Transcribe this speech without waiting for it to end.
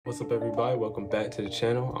What's up everybody, welcome back to the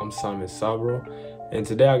channel. I'm Simon Sabro, and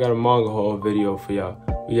today I got a manga haul video for y'all.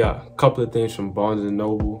 We got a couple of things from Barnes &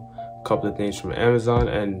 Noble, a couple of things from Amazon,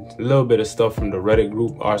 and a little bit of stuff from the Reddit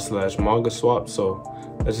group r/manga swap. So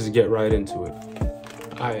let's just get right into it.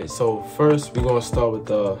 Alright, so first we're gonna start with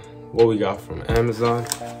what we got from Amazon.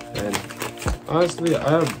 And honestly,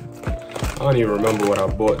 I don't even remember what I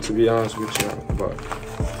bought, to be honest with you, but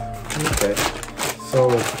okay. So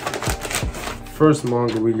first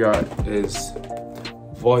manga we got is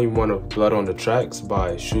Volume 1 of Blood on the Tracks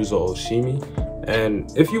by Shuzo Oshimi.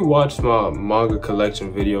 And if you watched my manga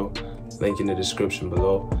collection video, link in the description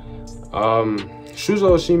below,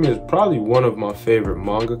 Shuzo Oshimi is probably one of my favorite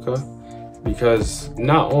mangaka, because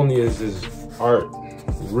not only is his art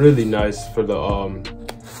really nice for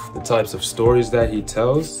the types of stories that he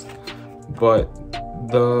tells, but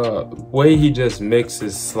the way he just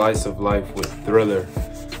mixes slice of life with thriller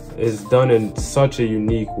is done in such a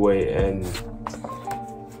unique way, and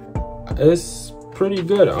it's pretty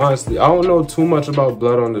good, honestly. I don't know too much about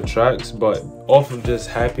Blood on the Tracks, but off of just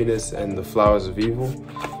Happiness and The Flowers of Evil,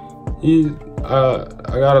 I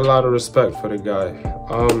got a lot of respect for the guy.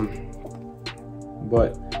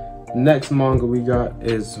 But next manga we got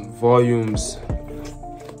is Volumes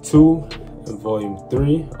 2 and Volume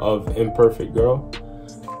 3 of Imperfect Girl,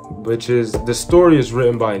 which is, the story is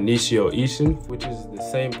written by Nishio Ishin, which is the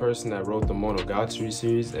same person that wrote the Monogatari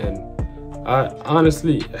series. And I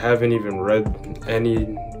honestly haven't even read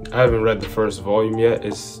the first volume yet.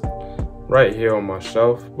 It's right here on my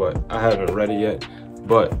shelf, but I haven't read it yet.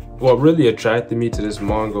 But what really attracted me to this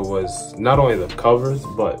manga was not only the covers,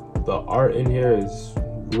 but the art in here is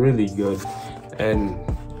really good. And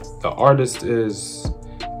the artist is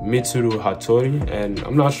Mitsuru Hattori, and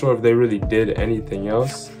I'm not sure if they really did anything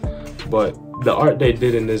else, but the art they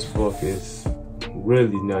did in this book is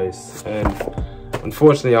really nice. And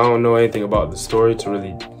unfortunately, I don't know anything about the story to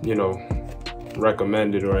really,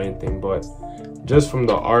 recommend it or anything, but just from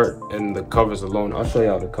the art and the covers alone, I'll show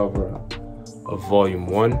y'all the cover of Volume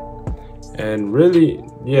 1. And really,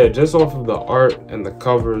 yeah, just off of the art and the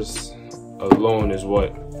covers alone is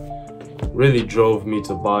what really drove me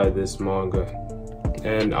to buy this manga.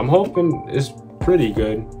 And I'm hoping it's pretty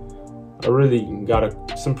good. I really got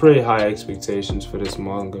some pretty high expectations for this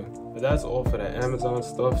manga. But that's all for the Amazon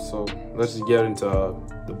stuff, so let's just get into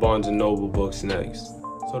the Barnes & Noble books next.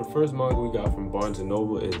 So the first manga we got from Barnes &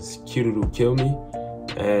 Noble is Kiruru Kill Me.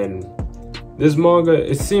 And this manga,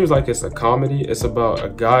 it seems like it's a comedy. It's about a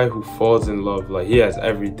guy who falls in love, like he has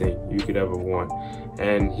everything you could ever want.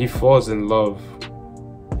 And he falls in love,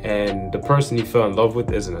 and the person he fell in love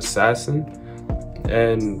with is an assassin.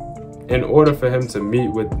 And in order for him to meet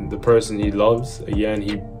with the person he loves again,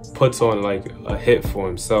 he puts on like a hit for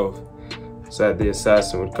himself so that the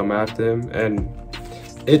assassin would come after him. And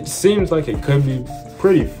it seems like it could be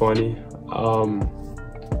pretty funny. I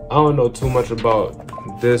don't know too much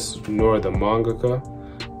about this nor the mangaka,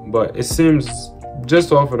 but it seems,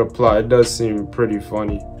 just off of the plot, it does seem pretty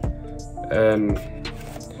funny. And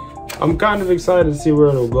I'm kind of excited to see where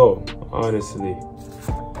it'll go, honestly.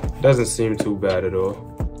 Doesn't seem too bad at all.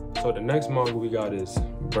 So the next manga we got is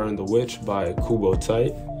Burn the Witch by Kubo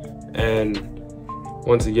Tight. And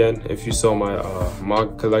once again, if you saw my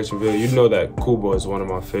manga collection video, you know that Kubo is one of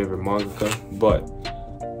my favorite mangaka. But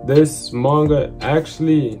this manga,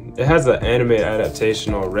 actually, it has an anime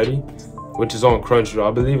adaptation already, which is on Crunchyroll.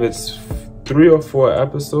 I believe it's 3 or 4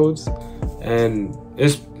 episodes. And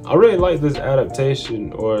I really like this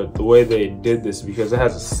adaptation, or the way they did this, because it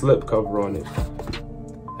has a slip cover on it.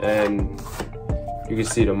 And you can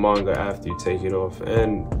see the manga after you take it off,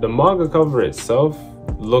 and the manga cover itself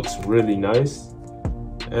looks really nice.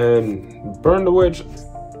 And Burn the Witch,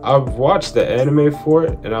 I've watched the anime for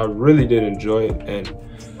it and I really did enjoy it, and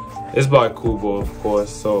it's by Kubo, of course,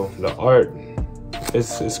 so the art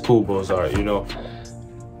it's Kubo's art,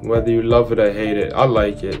 whether you love it or hate it. I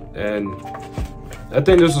like it, and I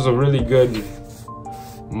think this was a really good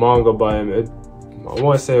manga by him. I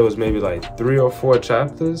want to say it was maybe like 3 or 4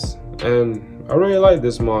 chapters, and I really like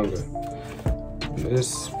this manga.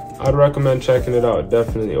 I'd recommend checking it out,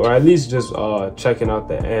 definitely, or at least just checking out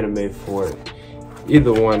the anime for it.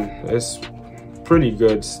 Either one, it's pretty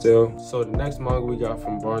good still. So the next manga we got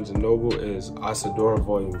from Barnes & Noble is Asadora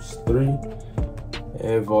Volumes 3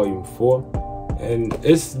 and Volume 4. And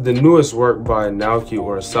it's the newest work by Naoki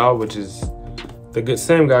Urasawa, which is the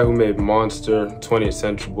same guy who made Monster, 20th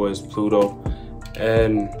Century Boys, Pluto.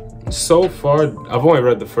 And so far, I've only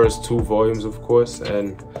read the first 2 volumes, of course,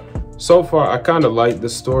 and so far I kind of like the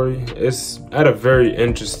story. It's at a very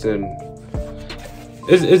interesting,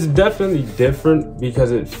 it's definitely different,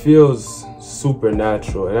 because it feels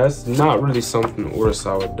supernatural, and that's not really something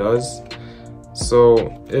Urasawa does. So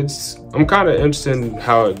I'm kind of interested in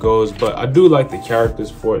how it goes, but I do like the characters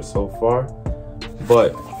for it so far.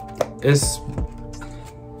 But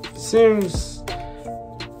seems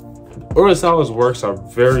Urasawa's works are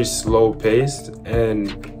very slow paced,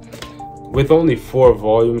 and with only 4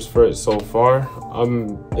 volumes for it so far,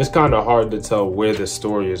 it's kind of hard to tell where the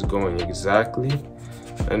story is going exactly.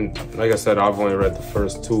 And like I said, I've only read the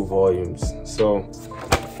first 2 volumes, so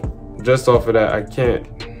just off of that, I can't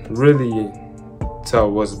really tell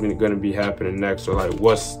what's going to be happening next, or like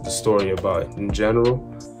what's the story about in general.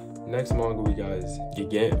 Next manga we got is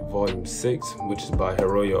Gigant Volume 6, which is by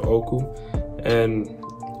Hiroya Oku. And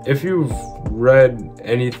if you've read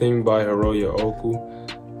anything by Hiroya Oku,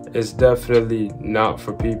 it's definitely not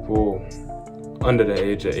for people under the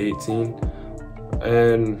age of 18.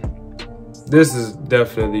 And this is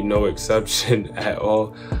definitely no exception at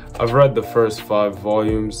all. I've read the first 5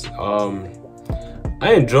 volumes.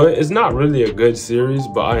 I enjoy it. It's not really a good series,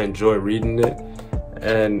 but I enjoy reading it.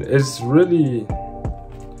 And it's really,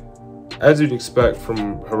 as you'd expect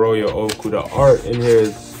from Hiroya Oku, the art in here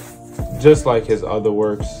is just like his other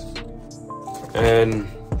works. And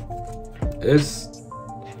it's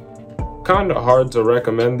kind of hard to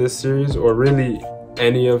recommend this series, or really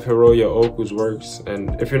any of Hiroya Oku's works.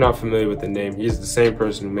 And if you're not familiar with the name, he's the same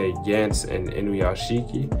person who made Gantz and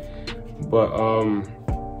Inuyashiki. But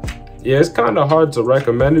yeah, it's kind of hard to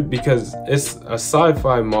recommend it because it's a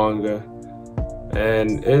sci-fi manga,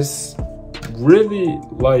 and it's really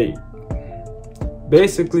like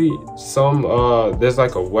basically there's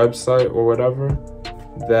like a website or whatever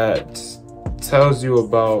that tells you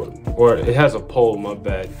about, or it has a poll, my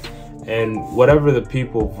bad, and whatever the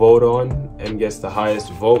people vote on and gets the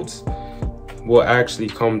highest votes will actually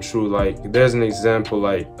come true. Like there's an example,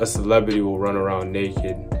 like a celebrity will run around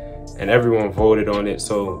naked and everyone voted on it,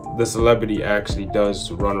 so the celebrity actually does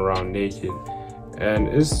run around naked. And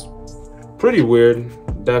it's pretty weird,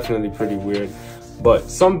 definitely pretty weird, but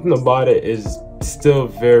something about it is still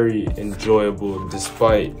very enjoyable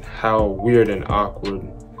despite how weird and awkward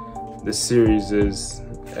the series is.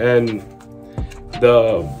 And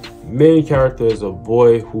the main character is a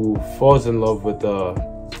boy who falls in love with a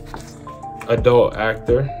adult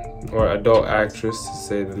actor, or adult actress to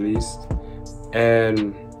say the least.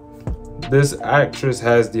 And this actress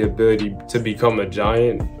has the ability to become a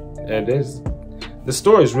giant, and the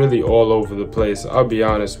story is really all over the place, I'll be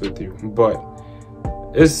honest with you, but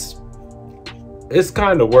it's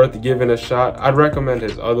kind of worth giving a shot. I'd recommend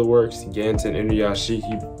his other works, Gantz and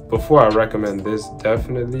Inuyashiki, before I recommend this,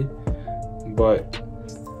 definitely. But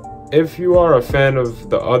if you are a fan of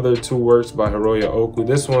the other 2 works by Hiroya Oku,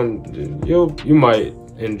 this one you might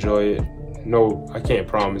enjoy it. No, I can't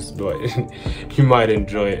promise, but you might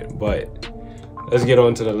enjoy it. But let's get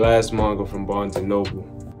on to the last manga from Barnes & Noble.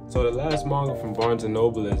 So the last manga from Barnes &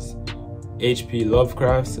 Noble is H.P.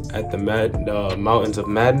 Lovecraft's At the Mountains of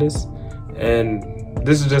Madness. And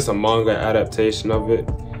this is just a manga adaptation of it.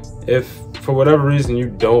 If for whatever reason you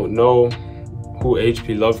don't know who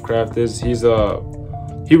H.P. Lovecraft is,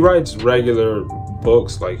 he writes regular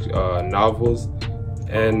books, like novels,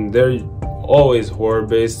 and they're always horror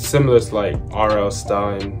based, similar to like R.L.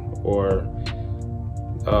 Stein or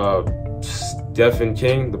Stephen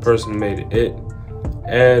King, the person who made it.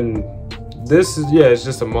 And this is, yeah, it's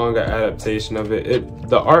just a manga adaptation of it.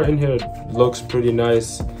 The art in here looks pretty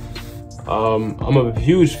nice. I'm a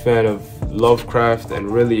huge fan of Lovecraft and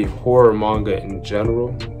really horror manga in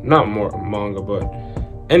general. Not more manga, but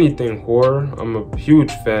anything horror I'm a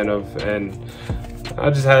huge fan of, and I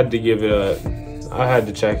just had to I had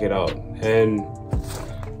to check it out. And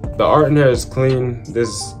the art in here is clean.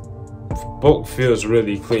 This book feels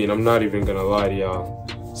really clean, I'm not even gonna lie to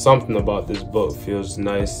y'all. Something about this book feels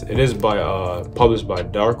nice. It is published by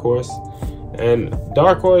Dark Horse, and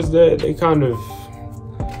Dark Horse, they kind of,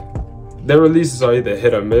 their releases are either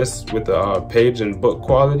hit or miss with the page and book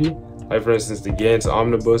quality. Like for instance, the Gantz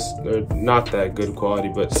Omnibus, they're not that good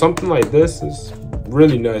quality, but something like this is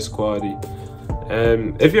really nice quality.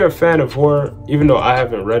 And if you're a fan of horror, even though I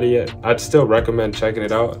haven't read it yet, I'd still recommend checking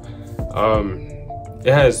it out.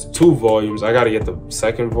 It has 2 volumes. I gotta get the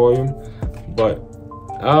 2nd volume, but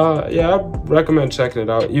yeah, I recommend checking it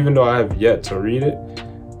out, even though I have yet to read it.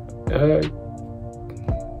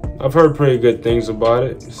 I've heard pretty good things about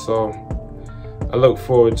it, so I look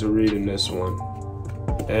forward to reading this one.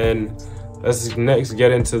 And let's next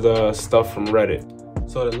get into the stuff from Reddit.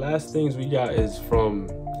 So the last things we got is from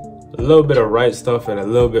a little bit of Right Stuff and a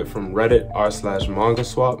little bit from Reddit r/manga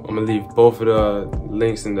swap. I'm gonna leave both of the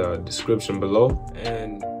links in the description below.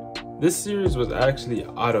 And this series was actually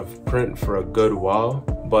out of print for a good while,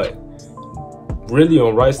 but really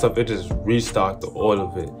on Right Stuff it just restocked all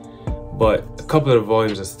of it. But a couple of the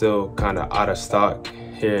volumes are still kind of out of stock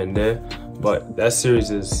here and there. But that series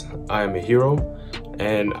is I Am a Hero,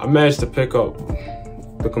 and I managed to pick up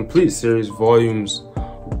the complete series, volumes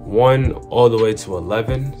 1 all the way to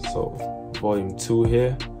 11, so volume 2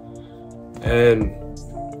 here. And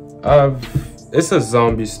it's a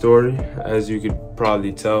zombie story, as you could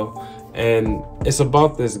probably tell, and it's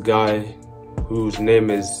about this guy whose name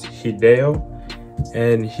is Hideo,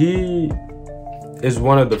 and he is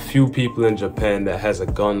one of the few people in Japan that has a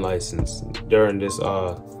gun license during this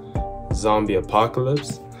zombie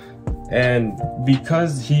apocalypse. And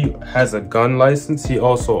because he has a gun license, he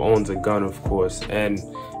also owns a gun, of course, and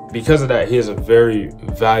because of that, he is a very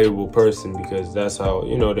valuable person, because that's how,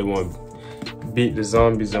 you know, they want to beat the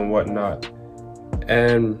zombies and whatnot.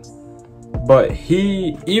 But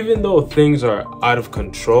he, even though things are out of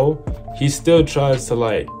control, he still tries to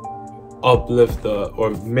like uplift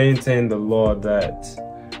or maintain the law that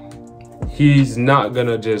he's not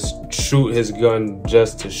gonna just shoot his gun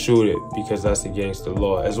just to shoot it because that's against the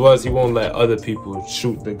law, as well as he won't let other people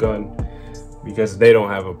shoot the gun because they don't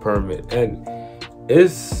have a permit. And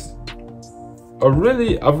it's I've read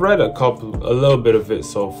a little bit of it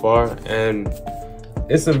so far, and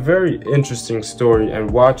it's a very interesting story, and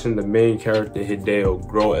watching the main character Hideo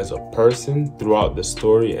grow as a person throughout the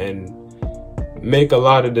story and make a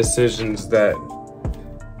lot of decisions that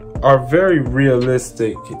are very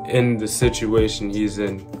realistic in the situation he's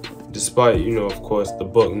in, despite, you know, of course, the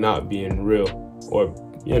book not being real, or,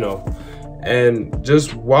 you know, and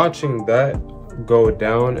just watching that go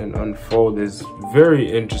down and unfold is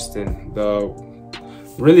very interesting.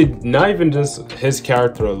 Really not even just his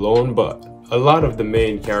character alone, but a lot of the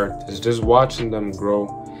main characters, just watching them grow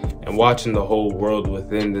and watching the whole world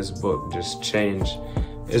within this book just change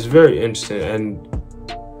is very interesting. And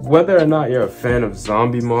whether or not you're a fan of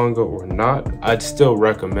zombie manga or not, I'd still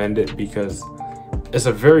recommend it, because it's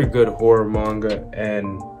a very good horror manga,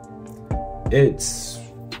 and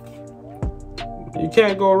you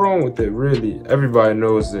can't go wrong with it, really. Everybody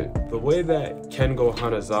knows it. The way that Kengo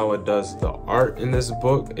Hanazawa does the art in this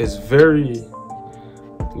book is very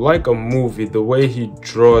like a movie. The way he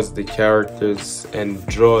draws the characters and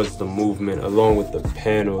draws the movement along with the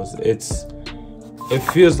panels, it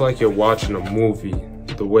feels like you're watching a movie,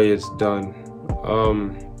 the way it's done.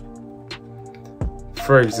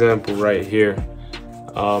 For example, right here,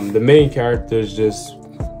 the main character is just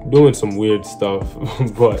doing some weird stuff,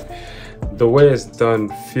 but the way it's done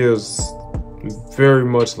feels very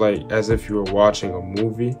much like as if you were watching a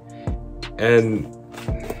movie. And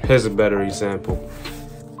here's a better example.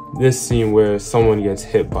 This scene where someone gets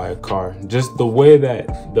hit by a car, just the way that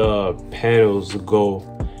the panels go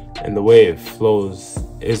and the way it flows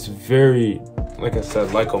is very, like I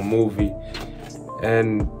said, like a movie.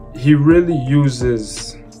 And he really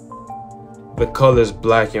uses the colors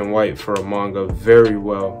black and white for a manga very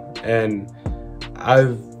well, and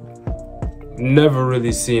I've never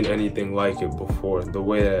really seen anything like it before. The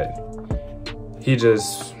way that he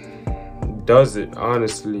just does it,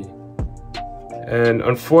 honestly. And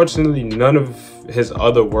unfortunately, none of his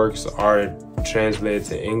other works are translated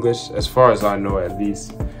to English, as far as I know, at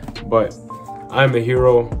least. But I'm a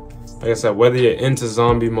Hero, like I said, whether you're into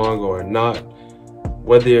zombie manga or not,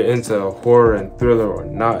 whether you're into horror and thriller or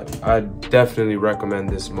not, I definitely recommend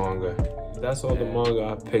this manga. That's all the manga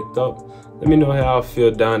I picked up. Let me know how I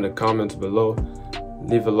feel down in the comments below.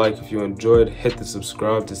 Leave a like if you enjoyed, hit the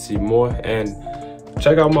subscribe to see more, and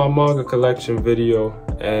check out my manga collection video.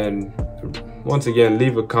 And once again,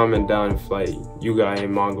 leave a comment down if like you got any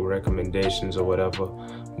manga recommendations or whatever.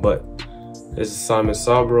 But this is Simon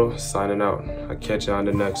Sabro signing out. I'll catch you on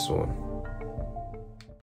the next one.